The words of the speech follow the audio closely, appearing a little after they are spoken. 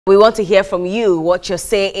We want to hear from you what your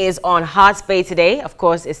say is on Hearts Bay today. Of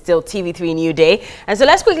course, it's still TV3 New Day. And so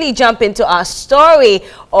let's quickly jump into our story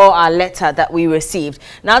or our letter that we received.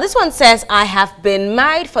 Now, this one says, I have been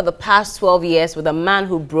married for the past 12 years with a man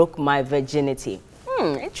who broke my virginity.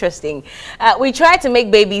 Interesting. We tried to make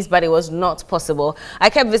babies, but it was not possible. I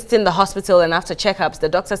kept visiting the hospital, and after checkups, the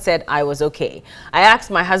doctor said I was okay. I asked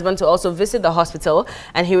my husband to also visit the hospital,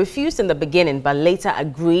 and he refused in the beginning, but later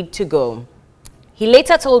agreed to go. He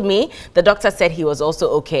later told me the doctor said he was also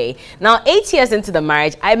okay. Now, 8 years into the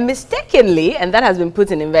marriage, I mistakenly, and that has been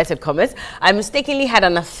put in inverted commas, I mistakenly had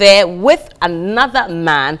an affair with another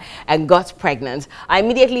man and got pregnant. I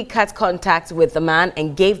immediately cut contact with the man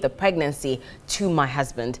and gave the pregnancy to my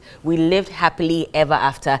husband. We lived happily ever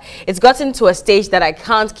after. It's gotten to a stage that I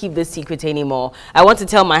can't keep this secret anymore. I want to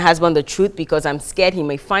tell my husband the truth because I'm scared he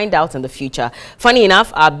may find out in the future. Funny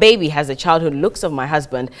enough, our baby has the childhood looks of my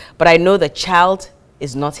husband, but I know the child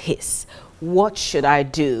is not his. What should I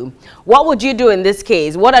do? What would you do in this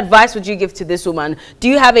case? What advice would you give to this woman? Do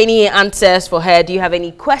you have any answers for her? Do you have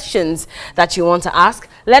any questions that you want to ask?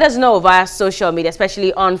 Let us know via social media,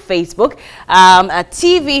 especially on Facebook at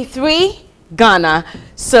TV3 Ghana.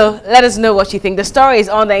 So let us know what you think. The story is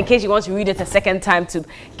on there in case you want to read it a second time to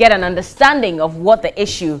get an understanding of what the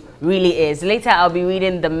issue really is. Later, I'll be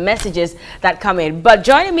reading the messages that come in. But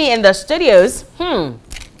joining me in the studios,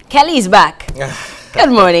 Kelly's back. Good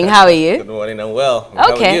morning. How are you? Good morning. I'm well.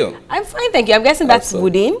 Okay. How are you? I'm fine, thank you. I'm guessing that's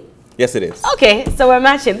Woodin. Yes, it is. Okay, so we're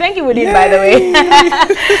matching. Thank you, Woodin, by the way.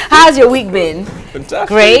 How's your week been? Fantastic.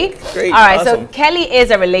 Great. Great. All right, awesome. so Kelly is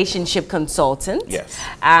a relationship consultant. Yes.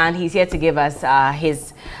 And he's here to give us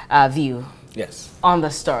his view on the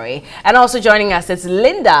story. And also joining us is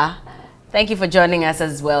Linda. Thank you for joining us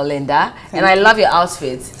as well, Linda. And I love your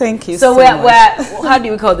outfit. Thank you so much. we're how do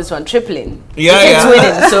we call this one? Tripling. Yeah.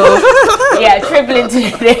 Twinning. So yeah, tripling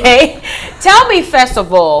today. Tell me first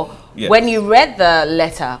of all, when you read the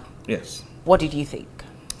letter, what did you think?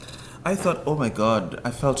 I thought, oh my God,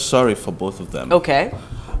 I felt sorry for both of them. Okay.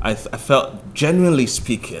 I felt, genuinely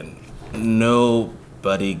speaking,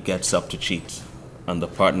 nobody gets up to cheat on the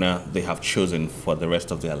partner they have chosen for the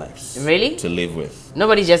rest of their lives. Really? To live with.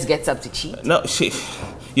 Nobody just gets up to cheat? No,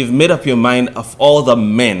 you've made up your mind of all the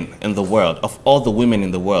men in the world, of all the women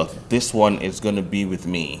in the world, this one is going to be with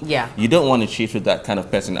me. Yeah. You don't want to cheat with that kind of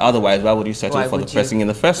person. Otherwise, why would you settle for the person in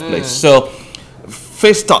the first place? So,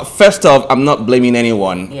 first off, I'm not blaming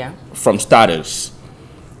anyone from status.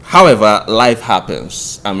 However, life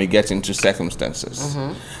happens and we get into circumstances.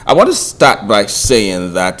 I want to start by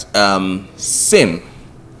saying that sin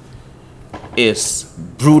is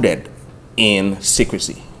brooded in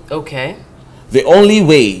secrecy. Okay. The only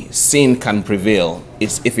way sin can prevail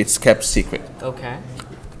is if it's kept secret. Okay.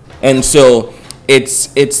 And so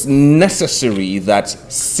it's necessary that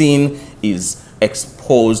sin is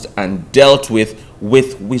exposed and dealt with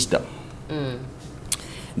wisdom.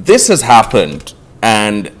 This has happened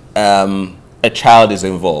and a child is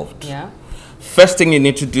involved. Yeah. First thing you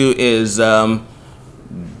need to do is go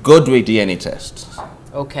do a DNA test.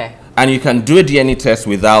 Okay. And you can do a DNA test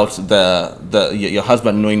without your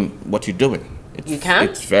husband knowing what you're doing. You can?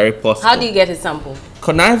 It's very possible. How do you get his sample?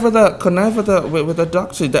 Connive with the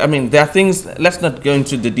doctor. I mean, there are things, let's not go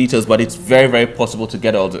into the details, but it's very, very possible to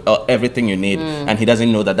get everything you need, and he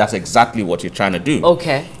doesn't know that that's exactly what you're trying to do.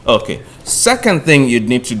 Okay. Okay. Second thing you'd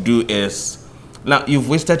need to do is, now you've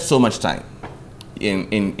wasted so much time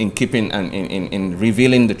in keeping and in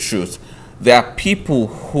revealing the truth. There are people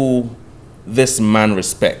who this man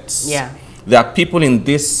respects. Yeah. There are people in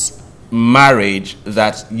this marriage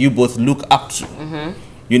that you both look up to.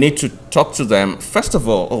 You need to talk to them. First of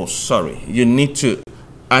all, you need to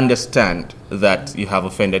understand that you have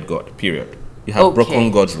offended God, period. You have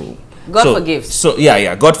broken God's rule. God forgives. So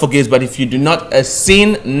God forgives, but if you do not, a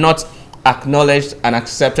sin not acknowledged and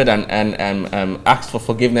accepted and asked for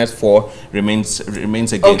forgiveness for remains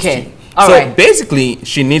against you. All right. Basically,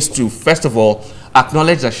 she needs to, first of all,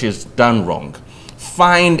 acknowledge that she's done wrong.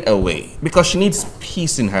 Find a way, because she needs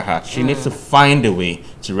peace in her heart. She needs to find a way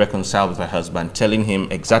to reconcile with her husband, telling him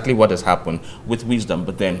exactly what has happened with wisdom.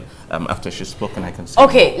 But then after she's spoken, I can say.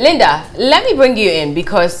 Okay, Linda, let me bring you in,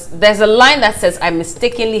 because there's a line that says, I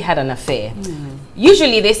mistakenly had an affair.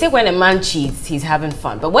 Usually they say when a man cheats, he's having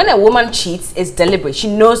fun. But when a woman cheats, it's deliberate.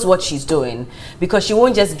 She knows what she's doing, because she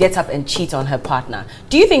won't just get up and cheat on her partner.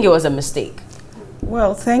 Do you think it was a mistake?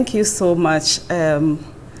 Well, thank you so much.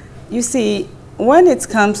 You see, when it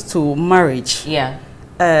comes to marriage,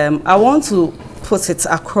 I want to put it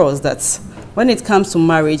across that when it comes to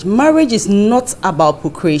marriage, marriage is not about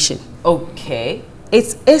procreation. Okay.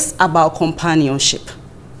 It is about companionship.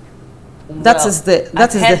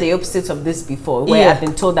 I've heard the opposite of this before, where I've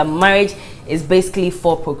been told that marriage is basically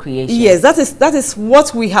for procreation. Yes, that is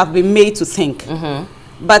what we have been made to think.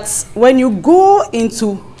 But when you go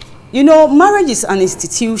into, you know, marriage is an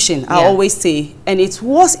institution, I always say, and it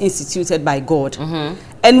was instituted by God.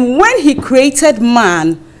 And when he created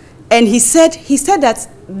man, and he said that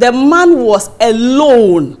the man was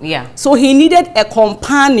alone. So he needed a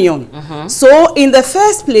companion. So in the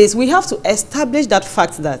first place, we have to establish that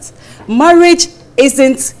fact that marriage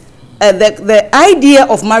isn't, the idea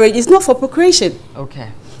of marriage is not for procreation.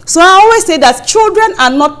 So I always say that children are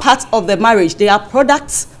not part of the marriage. They are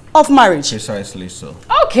products of marriage. Precisely so.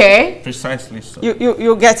 Precisely so.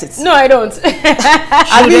 You get it? No, I don't.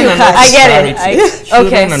 I get it.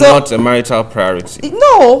 Children are not a marital priority.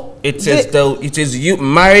 No. It is you.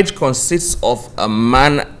 Marriage consists of a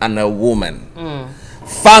man and a woman.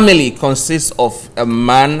 Family consists of a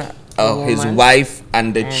man, his wife,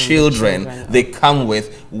 and the children they come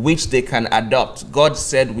with, which they can adopt. God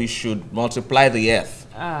said we should multiply the earth.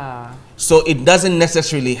 So it doesn't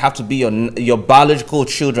necessarily have to be your biological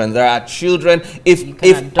children. There are children.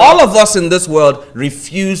 If all of us in this world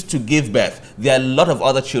refuse to give birth, there are a lot of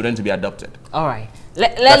other children to be adopted. All right.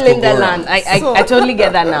 Let Linda land. I totally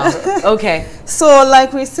get that now. Okay. So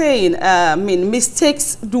like we're saying, I mean,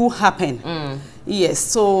 mistakes do happen. Yes,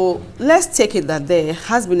 so let's take it that there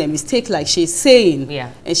has been a mistake, like she's saying,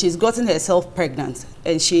 and she's gotten herself pregnant,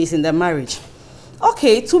 and she's in the marriage.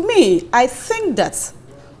 Okay, to me, I think that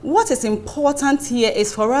what is important here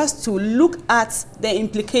is for us to look at the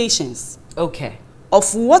implications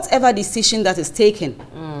of whatever decision that is taken.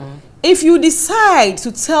 If you decide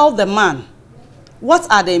to tell the man,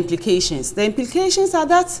 what are the implications? The implications are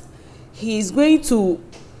that he's going to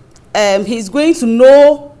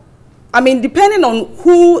know, I mean, depending on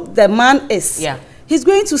who the man is, he's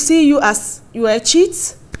going to see you as you are a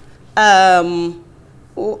cheat.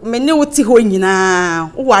 You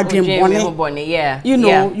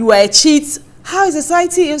know, you are a cheat. How is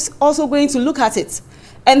society is also going to look at it?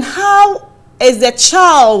 And how is the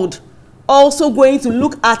child also going to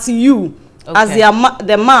look at you as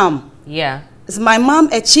the mom? Is my mom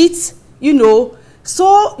a cheat? You know,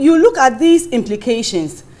 so you look at these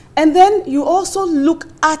implications, and then you also look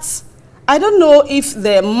at, I don't know if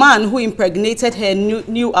the man who impregnated her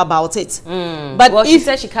knew about it. But well, she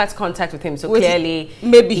said she can't contact with him, so clearly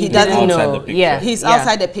maybe he doesn't know. He's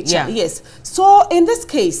outside the picture. Yes. So in this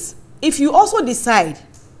case, if you also decide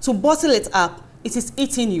to bottle it up, it is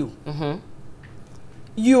eating you.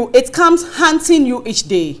 It comes hunting you each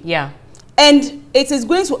day. And it is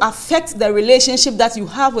going to affect the relationship that you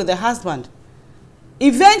have with the husband.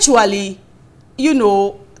 Eventually, you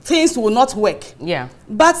know, things will not work.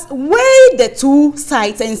 But weigh the two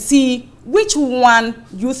sides and see which one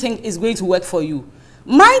you think is going to work for you.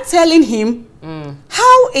 My telling him,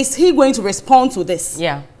 how is he going to respond to this?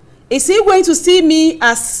 Is he going to see me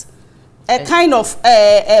as a kind of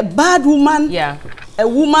a bad woman? A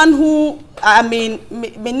woman who, I mean,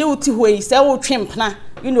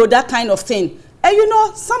 you know, that kind of thing. And you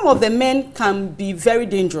know, some of the men can be very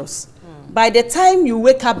dangerous. By the time you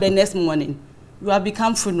wake up the next morning, you have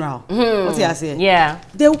become funeral. What do you say?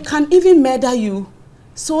 They can even murder you.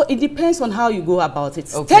 So it depends on how you go about it.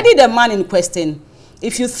 Study the man in question.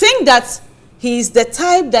 If you think that he is the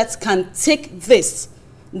type that can take this,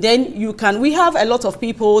 then you can. We have a lot of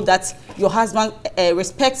people that your husband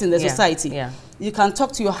respects in the society. You can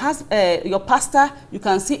talk to your pastor. You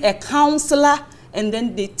can see a counselor, and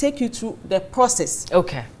then they take you through the process.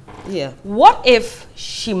 What if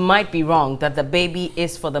she might be wrong that the baby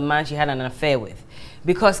is for the man she had an affair with?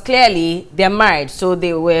 Because clearly they're married, so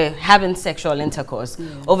they were having sexual intercourse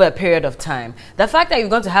over a period of time. The fact that you're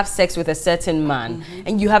going to have sex with a certain man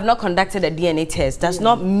and you have not conducted a DNA test does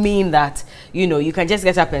not mean that, you know, you can just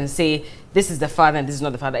get up and say, this is the father and this is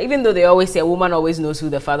not the father. Even though they always say a woman always knows who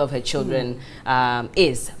the father of her children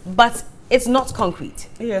is. But it's not concrete.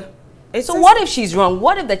 So what if she's wrong?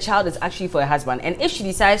 What if the child is actually for her husband? And if she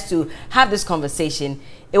decides to have this conversation,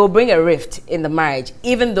 it will bring a rift in the marriage,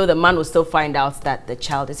 even though the man will still find out that the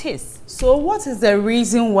child is his. So what is the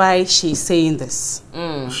reason why she's saying this?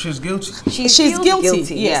 She's guilty. She's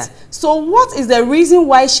guilty, yes. So what is the reason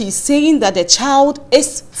why she's saying that the child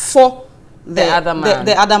is for the other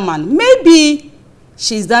man? Maybe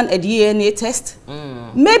she's done a DNA test.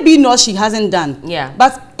 Maybe not, she hasn't done.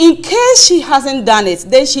 But in case she hasn't done it,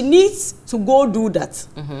 then she needs to go do that.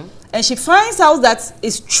 And she finds out that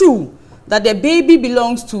it's true that the baby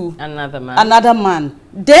belongs to another man.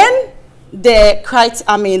 Then the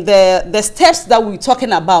steps that we're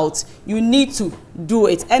talking about, you need to do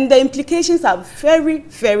it. And the implications are very,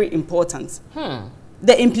 very important.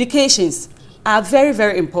 the implications are very,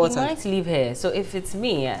 very important. You might leave here. So if it's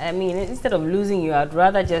me, I mean, instead of losing you, I'd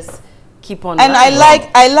rather just keep on. And I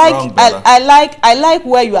like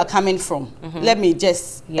where you are coming from. Let me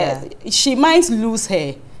just, she might lose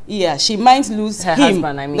her. Yeah, she might lose her him.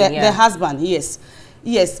 Husband, I mean, the husband, yes.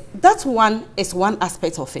 Yes, that one is one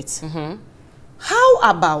aspect of it. How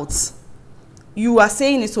about you are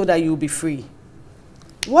saying it so that you'll be free?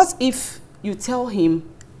 What if you tell him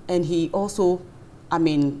and he also, I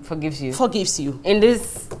mean, forgives you? Forgives you. In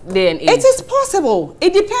this day and age? It is possible.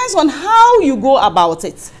 It depends on how you go about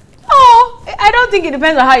it. Oh, I don't think it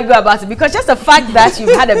depends on how you go about it, because just the fact that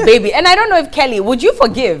you've had a baby, and I don't know if Kelly, would you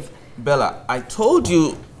forgive? Bella, I told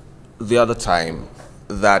you the other time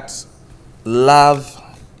that love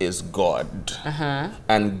is God,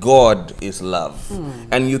 and God is love,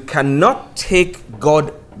 and you cannot take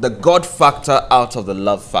the God factor out of the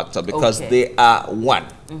love factor, because they are one.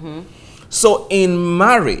 So in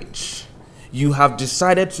marriage, you have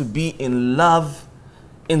decided to be in love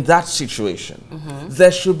in that situation.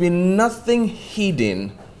 There should be nothing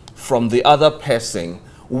hidden from the other person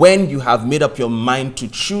when you have made up your mind to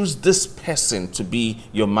choose this person to be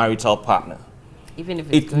your marital partner. Even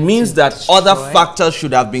if it means that other factors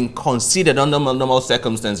should have been considered under normal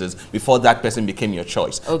circumstances before that person became your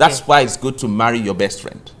choice. That's why it's good to marry your best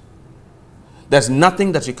friend. There's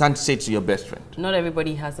nothing that you can't say to your best friend. Not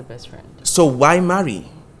everybody has a best friend. So why marry?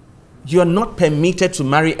 You are not permitted to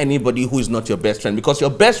marry anybody who is not your best friend, because your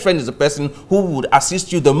best friend is the person who would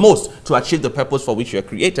assist you the most to achieve the purpose for which you are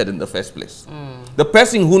created in the first place. The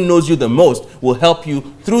person who knows you the most will help you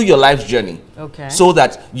through your life's journey, so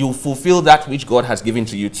that you fulfill that which God has given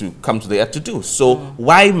to you to come to the earth to do. So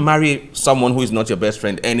why marry someone who is not your best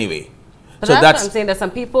friend anyway? But so that's what I'm saying, that some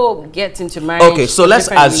people get into marriage. Okay, so let's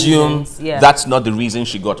assume that's not the reason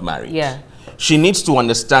she got married. She needs to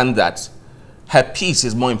understand that her peace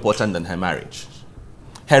is more important than her marriage.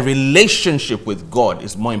 Her relationship with God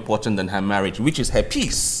is more important than her marriage, which is her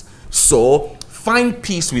peace. So find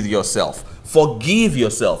peace with yourself. Forgive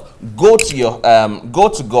yourself. Go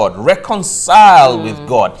to God. Reconcile with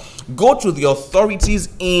God. Go to the authorities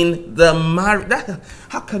in the marriage.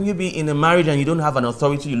 How can you be in a marriage and you don't have an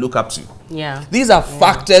authority you look up to? These are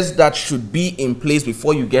factors that should be in place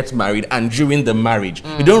before you get married and during the marriage.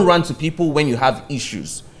 You don't run to people when you have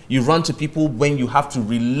issues. You run to people when you have to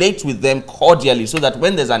relate with them cordially, so that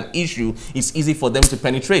when there's an issue, it's easy for them to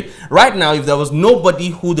penetrate. Right now, if there was nobody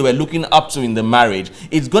who they were looking up to in the marriage,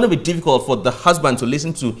 it's going to be difficult for the husband to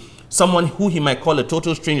listen to someone who he might call a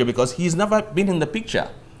total stranger, because he's never been in the picture.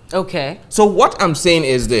 So what I'm saying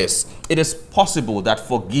is this: it is possible that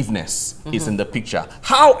forgiveness is in the picture.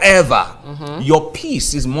 However, your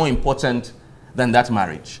peace is more important than that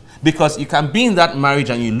marriage, because you can be in that marriage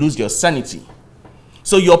and you lose your sanity.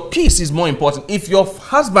 So your peace is more important. If your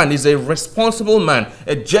husband is a responsible man,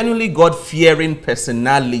 a genuinely God-fearing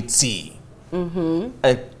personality,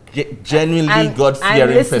 a genuinely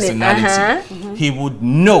God-fearing personality, he would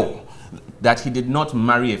know that he did not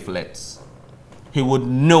marry a flirt. He would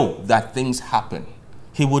know that things happen.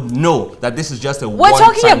 He would know that this is just a one-time situation.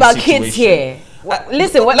 We're talking about kids here.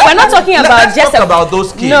 Listen, we're not talking about just about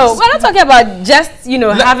those kids. No, we're not talking about just, you know,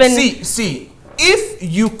 having... See, if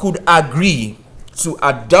you could agree to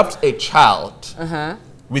adopt a child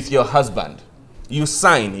with your husband, you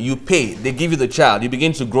sign, you pay, they give you the child, you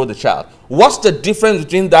begin to grow the child. What's the difference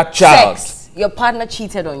between that child? Sex. Your partner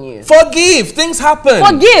cheated on you. Forgive. Things happen.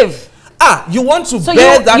 Forgive. You want to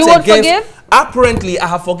bear that against... Forgive? Apparently, I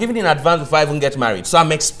have forgiven in advance before I even get married. So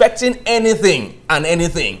I'm expecting anything and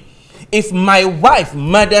anything. If my wife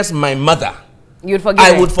murders my mother, you'd forgive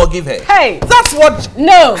her. I would forgive her. Hey. That's what...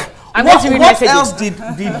 No. What else did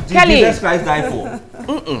Jesus Christ die for?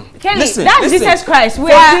 Kelly, that's Jesus Christ.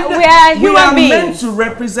 We are human beings. We are meant to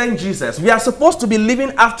represent Jesus. We are supposed to be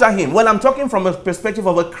living after him. Well, I'm talking from a perspective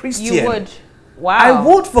of a Christian. You would. Wow. I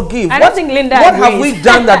would forgive. I don't think Linda What agrees. have we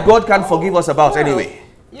done that God can forgive us about anyway?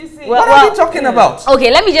 You see, what are we talking about? Okay,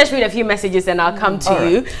 let me just read a few messages and I'll come to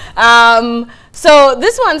you. So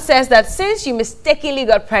this one says that since you mistakenly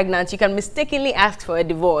got pregnant, you can mistakenly ask for a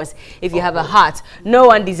divorce if you have a heart. No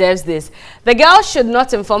one deserves this. The girl should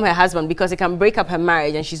not inform her husband, because it can break up her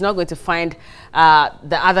marriage and she's not going to find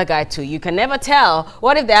the other guy too. You can never tell.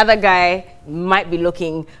 What if the other guy might be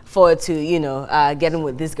looking forward to, you know, getting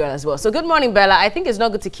with this girl as well? So good morning, Bella. I think it's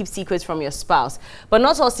not good to keep secrets from your spouse, but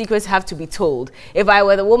not all secrets have to be told. If I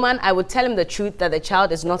were the woman, I would tell him the truth that the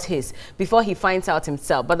child is not his before he finds out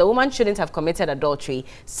himself. But the woman shouldn't have committed committed adultery.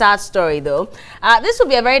 Sad story, though. This would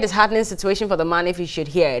be a very disheartening situation for the man if he should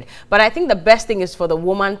hear it. But I think the best thing is for the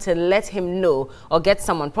woman to let him know or get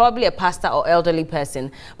someone, probably a pastor or elderly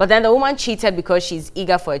person. But then the woman cheated because she's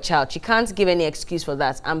eager for a child. She can't give any excuse for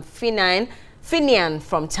that. I'm Finian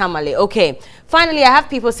from Tamale. Okay, finally, I have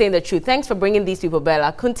people saying the truth. Thanks for bringing these people,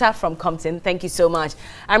 Bella. Kunta from Compton, thank you so much.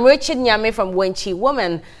 I'm Richard Nyame from Wenchi.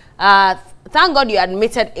 Woman, thank God you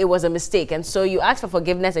admitted it was a mistake, and so you asked for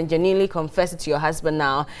forgiveness and genuinely confess it to your husband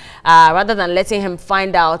now, rather than letting him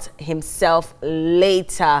find out himself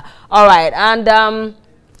later. All right, and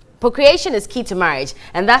procreation is key to marriage,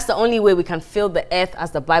 and that's the only way we can fill the earth,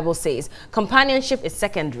 as the Bible says. Companionship is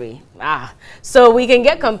secondary. So we can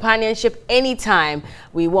get companionship anytime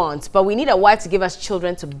we want, but we need a wife to give us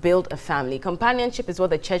children to build a family. Companionship is what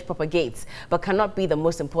the church propagates, but cannot be the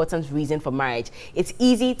most important reason for marriage. It's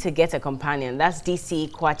easy to get a companion. That's DC,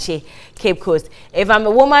 Kwache, Cape Coast. If I'm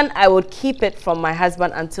a woman, I would keep it from my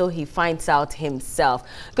husband until he finds out himself.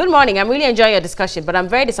 Good morning. I'm really enjoying your discussion, but I'm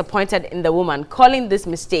very disappointed in the woman calling this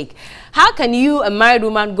mistake. How can you, a married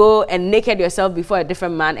woman, go and naked yourself before a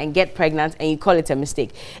different man and get pregnant and you call it a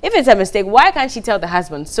mistake? If it's a mistake, why can't she tell the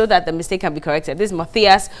husband so that the mistake can be corrected? This is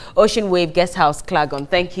Matthias, Ocean Wave Guest House, Clagon.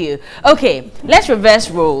 Thank you. Okay, let's reverse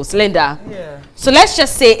roles, Linda. Yeah. So let's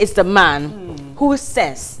just say it's the man who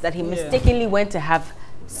says that he mistakenly went to have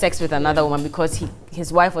sex with another woman because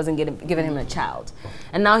his wife wasn't giving him a child,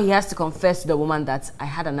 and now he has to confess to the woman that I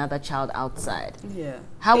had another child outside. Yeah.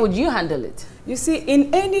 How would you handle it? You see,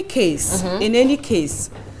 in any case,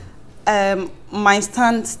 my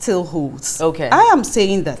stand still holds. Okay. I am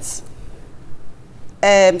saying that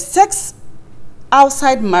sex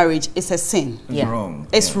outside marriage is a sin. It's wrong.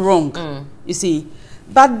 It's wrong. You see,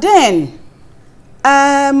 but then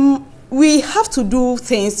we have to do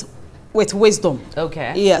things with wisdom.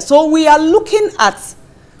 Okay. Yeah. So we are looking at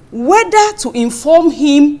whether to inform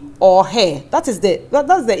him or her. That's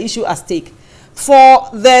the issue at stake. For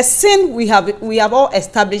the sin, we have all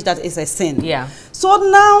established that it's a sin. Yeah. So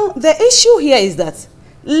now the issue here is that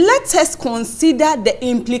let us consider the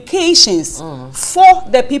implications for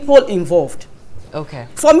the people involved. Okay.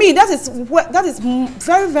 For me, that is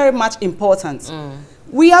very, very much important.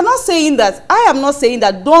 We are not saying that, I am not saying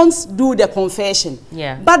that don't do the confession.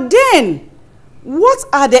 Yeah. But then, what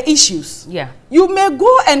are the issues? Yeah. You may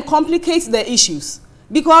go and complicate the issues.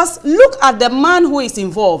 Because look at the man who is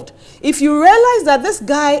involved. If you realize that this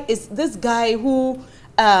guy is this guy who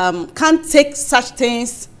can't take such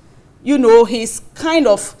things, you know, he's kind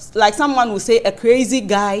of like someone would say a crazy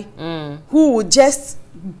guy who would just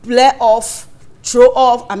blare off, throw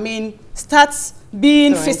off, I mean, starts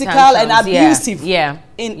being physical and abusive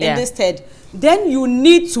in this state, then you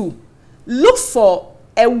need to look for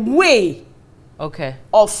a way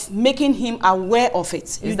of making him aware of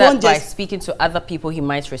it. Is that by speaking to other people he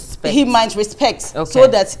might respect? He might respect, so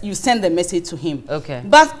that you send the message to him. Okay.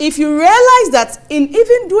 But if you realize that in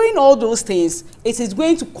even doing all those things, it is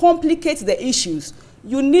going to complicate the issues,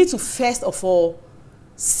 you need to first of all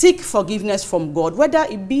seek forgiveness from God, whether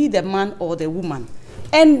it be the man or the woman.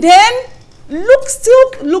 And then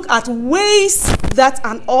still look at ways that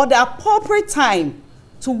or the appropriate time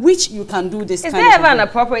to which you can do this. Is there ever an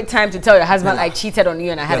appropriate time to tell your husband, I cheated on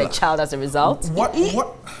you and I had a child as a result? What? Because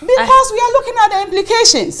we are looking at the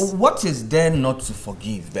implications. What is there not to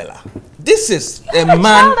forgive, Bella? This is a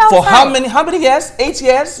man for how many years? 8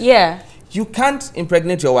 years? Yeah. You can't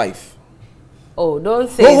impregnate your wife. Oh, don't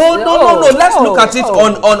say no. Let's look at it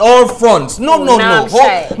on all fronts. No. Let's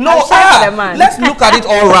look at it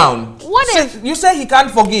all round. What if you say he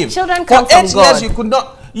can't forgive? Children come from God. For 8 years you could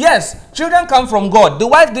not. Yes, children come from God. The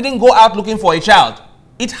wife didn't go out looking for a child.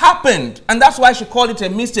 It happened, and that's why she called it a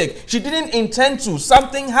mistake. She didn't intend to.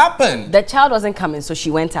 Something happened. The child wasn't coming, so she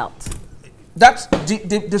went out. That's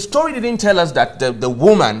the story didn't tell us that the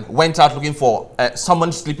woman went out looking for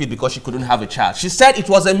someone sleepy because she couldn't have a child. She said it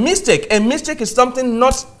was a mistake. A mistake is something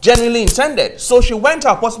not genuinely intended. So she went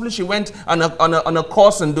out. Possibly she went on a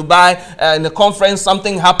course in Dubai, in a conference.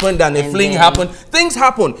 Something happened and a fling happened. Things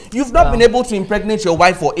happen. You've not been able to impregnate your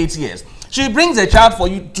wife for 8 years. She brings a child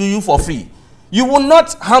to you for free. You will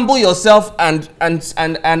not humble yourself and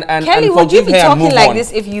Kelly, would you be talking like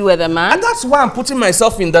this if you were the man? And that's why I'm putting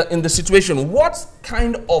myself in the situation. What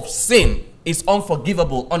kind of sin is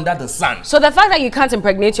unforgivable under the sun? So the fact that you can't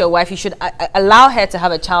impregnate your wife, you should allow her to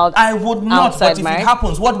have a child. I would not, but if it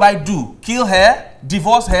happens, what do I do? Kill her?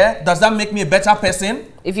 Divorce her? Does that make me a better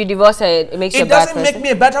person? If you divorce her, it makes you a bad person? It doesn't make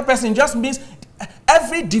me a better person. It just means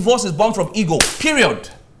every divorce is born from ego. Period.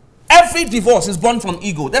 Every divorce is born from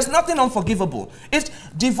ego. There's nothing unforgivable.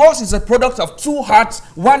 Divorce is a product of two hearts.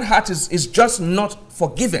 One heart is just not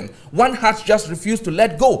forgiven. One heart just refused to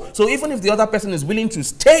let go. So even if the other person is willing to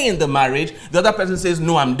stay in the marriage, the other person says,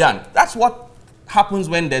 no, I'm done. That's what happens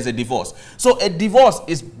when there's a divorce. So a divorce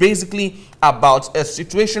is basically about a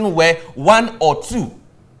situation where one or two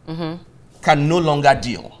can no longer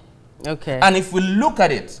deal. Okay. And if we look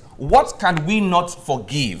at it, what can we not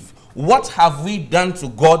forgive? What have we done to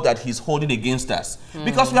God that he's holding against us?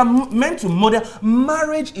 Because we are meant to model.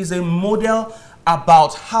 Marriage is a model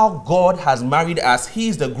about how God has married us. He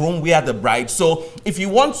is the groom, we are the bride. So if you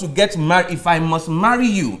want to get married, if I must marry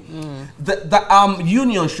you, the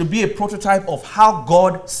union should be a prototype of how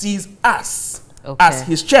God sees us as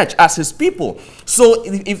his church, as his people. So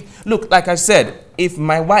if look, like I said, if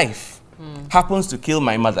my wife happens to kill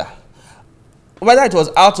my mother, whether it was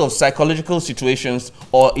out of psychological situations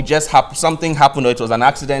or it just something happened, or it was an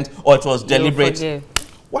accident, or it was deliberate,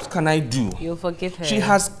 what can I do? You'll forgive her. She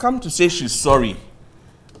has come to say she's sorry.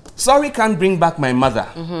 Sorry can't bring back my mother.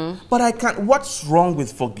 But I can't. What's wrong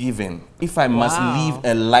with forgiving if I must live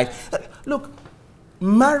a life? Look,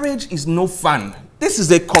 marriage is no fun. This is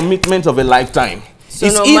a commitment of a lifetime. So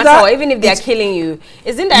it's no matter what, even if they are killing you,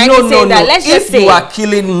 isn't that saying that? Let's just say if you are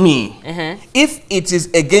killing me, if it is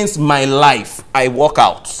against my life, I walk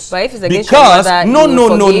out. But if it's against your mother,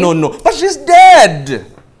 no. But she's dead.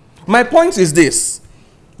 My point is this: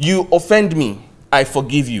 you offend me, I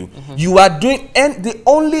forgive you. You are doing, and the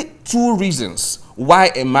only two reasons why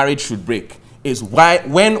a marriage should break is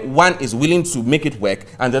when one is willing to make it work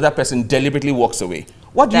and the other person deliberately walks away.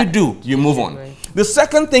 What do? You move on. Right. The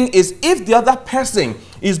second thing is if the other person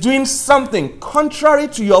is doing something contrary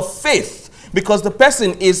to your faith, because the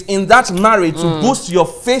person is in that marriage to boost your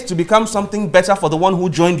faith to become something better for the one who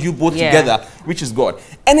joined you both together, which is God.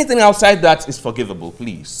 Anything outside that is forgivable,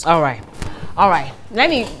 please. All right. All right. Let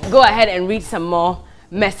me go ahead and read some more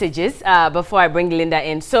messages before I bring Linda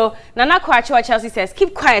in. So Nana Kwachua Chelsea says,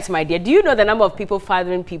 keep quiet, my dear. Do you know the number of people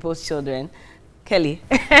fathering people's children? Kelly.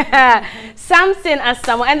 Samson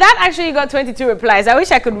Asamo. And that actually got 22 replies. I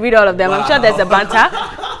wish I could read all of them. Wow. I'm sure there's a banter.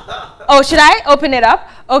 Oh, should I open it up?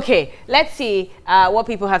 Okay, let's see what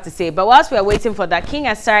people have to say. But whilst we are waiting for that, King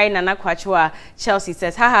Asari Nana Kwachua Chelsea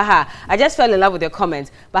says, ha ha ha, I just fell in love with your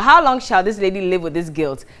comments. But how long shall this lady live with this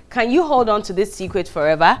guilt? Can you hold on to this secret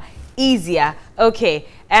forever? Easier. Okay.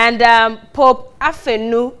 And Pope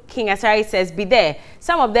Afenu King Asari says, be there.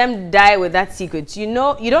 Some of them die with that secret. You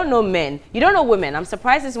don't know men. You don't know women. I'm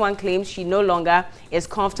surprised this one claims she no longer is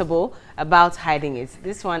comfortable about hiding it.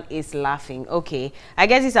 This one is laughing. Okay. I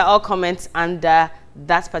guess these are all comments under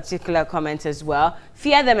that particular comment as well.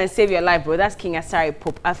 Fear them and save your life, bro. That's King Asari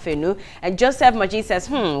Pope Afenu. And Joseph Maji says,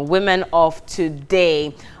 women of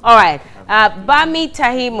today. All right. Bami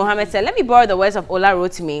Tahi Mohammed said, let me borrow the words of Ola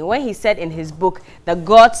Rotimi when he said in his book, the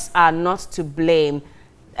gods are not to blame.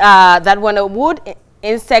 That when a wood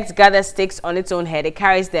insect gathers sticks on its own head, it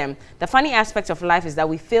carries them. The funny aspect of life is that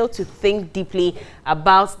we fail to think deeply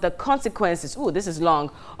about the consequences, this is long,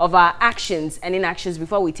 of our actions and inactions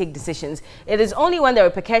before we take decisions. It is only when the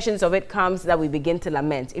repercussions of it comes that we begin to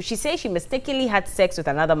lament. If she says she mistakenly had sex with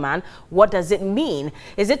another man, what does it mean?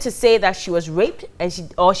 Is it to say that she was raped and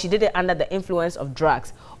she did it under the influence of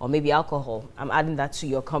drugs or maybe alcohol? I'm adding that to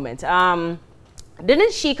your comment.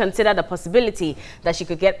 Didn't she consider the possibility that she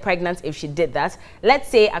could get pregnant if she did that? Let's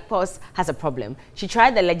say Akpos has a problem. She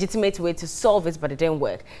tried the legitimate way to solve it, but it didn't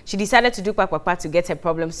work. She decided to do Kwakwa to get her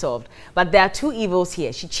problem solved. But there are two evils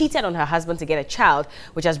here. She cheated on her husband to get a child,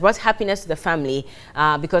 which has brought happiness to the family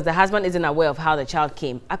because the husband isn't aware of how the child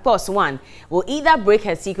came. Akpos, one, will either break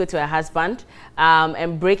her secret to her husband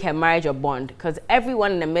and break her marriage or bond, because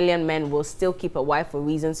everyone in a million men will still keep a wife for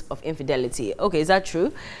reasons of infidelity. Okay, is that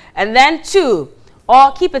true? And then two,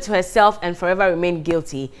 or keep it to herself and forever remain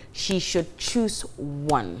guilty. She should choose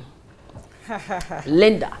one.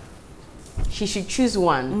 Linda, she should choose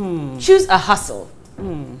one. Choose a hustle.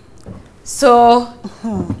 So,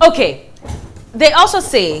 okay. They also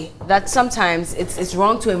say that sometimes it's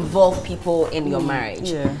wrong to involve people in your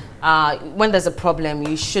marriage. When there's a problem,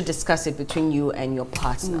 you should discuss it between you and your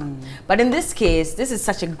partner. But in this case, this is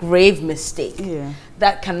such a grave mistake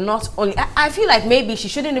that cannot only... I feel like maybe she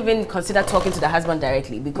shouldn't even consider talking to the husband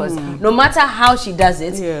directly, because no matter how she does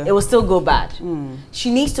it, it will still go bad.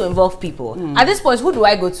 She needs to involve people. At this point, who do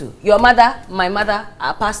I go to? Your mother, my mother,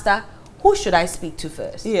 our pastor? Who should I speak to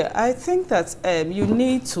first? Yeah, I think that you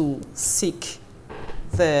need to seek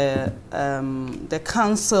the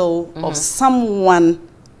counsel of someone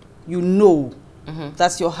you know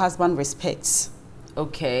that your husband respects.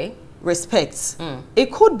 Okay. Respects.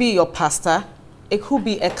 It could be your pastor. it could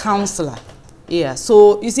be a counselor. Yeah,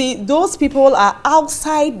 so you see, those people are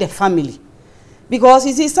outside the family. Because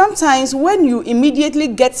you see, sometimes when you immediately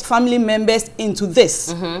get family members into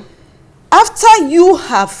this, after you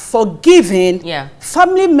have forgiven,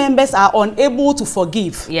 family members are unable to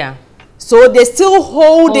forgive. Yeah. So they still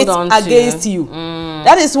hold it against you.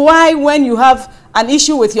 That is why when you have an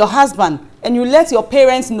issue with your husband and you let your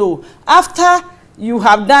parents know, after you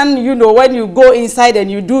have done, you know, when you go inside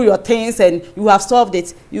and you do your things and you have solved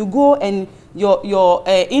it, you go and your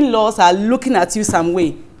in-laws are looking at you some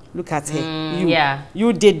way. Look at her.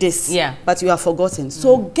 You did this, but you have forgotten.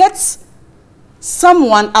 So get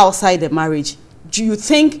someone outside the marriage do you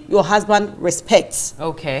think your husband respects.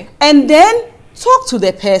 Okay. And then talk to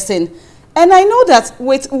the person. And I know that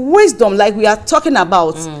with wisdom, like we are talking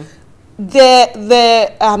about, we'll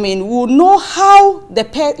know how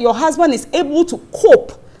your husband is able to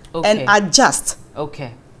cope and adjust.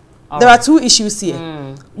 Okay. There are two issues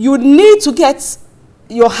here. You need to get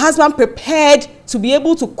your husband prepared to be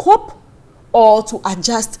able to cope or to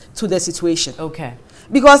adjust to the situation. Okay.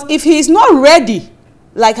 Because if he is not ready,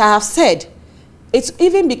 like I have said, it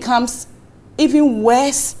even becomes even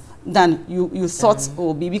worse than you thought it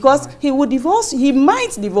would be, because he would divorce you. He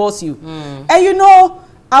might divorce you. And you know,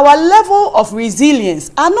 our level of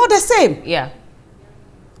resilience are not the same. Yeah.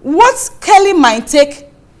 What Kelly might take,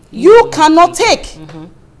 you cannot take.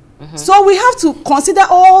 So we have to consider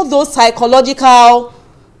all those psychological,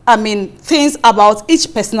 things about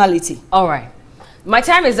each personality. All right. My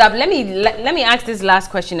time is up. Let me ask this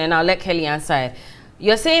last question and I'll let Kelly answer it.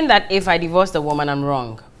 You're saying that if I divorce the woman, I'm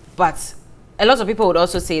wrong. But a lot of people would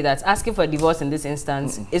also say that asking for a divorce in this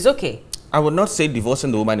instance is okay. I would not say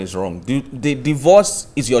divorcing the woman is wrong. The divorce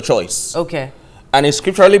is your choice. Okay. And it's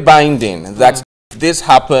scripturally binding that if this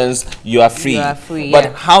happens, you are free. You are free,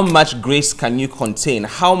 but how much grace can you contain?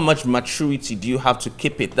 How much maturity do you have to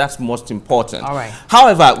keep it? That's most important. All right.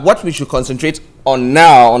 However, what we should concentrate on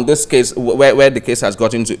now, on this case, where the case has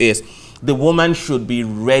gotten to, is the woman should be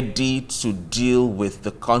ready to deal with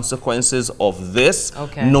the consequences of this,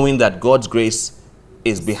 knowing that God's grace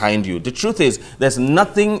is behind you. The truth is, there's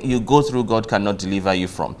nothing you go through God cannot deliver you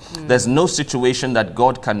from. There's no situation that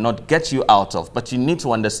God cannot get you out of, but you need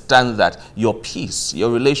to understand that your peace, your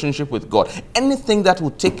relationship with God, anything that will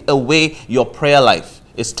take away your prayer life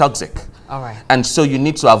is toxic. All right. And so you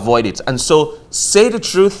need to avoid it. And so say the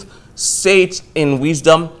truth, say it in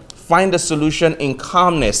wisdom, find a solution in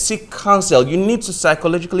calmness, seek counsel. You need to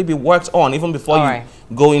psychologically be worked on even before you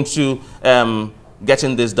go into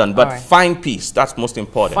getting this done. But find peace. That's most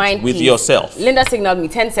important with yourself. Linda signaled me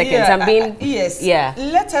 10 seconds. Yes. Yeah.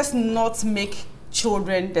 Let us not make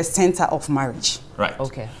children the center of marriage. Right.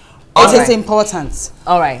 Okay. It is important.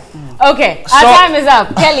 All right. Okay. Our time is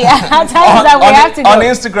up. Kelly, our time is up. We have to go. On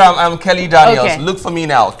Instagram, I'm Kelly Daniels. Look for me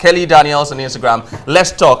now. Kelly Daniels on Instagram.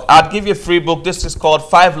 Let's talk. I'll give you a free book. This is called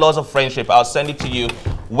 5 Laws of Friendship. I'll send it to you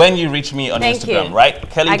when you reach me on Instagram, right?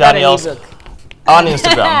 Kelly Daniels. On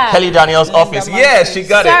Instagram, Kelly Daniels Office. Yes, she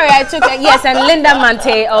got it. Sorry, I took it. Yes, and Linda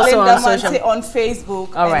Mante also on social. On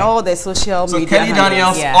Facebook and all the social media. So Kelly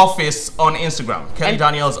Daniels Office on Instagram. Kelly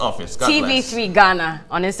Daniels Office. TV3 Ghana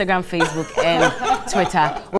on Instagram, Facebook, and Twitter.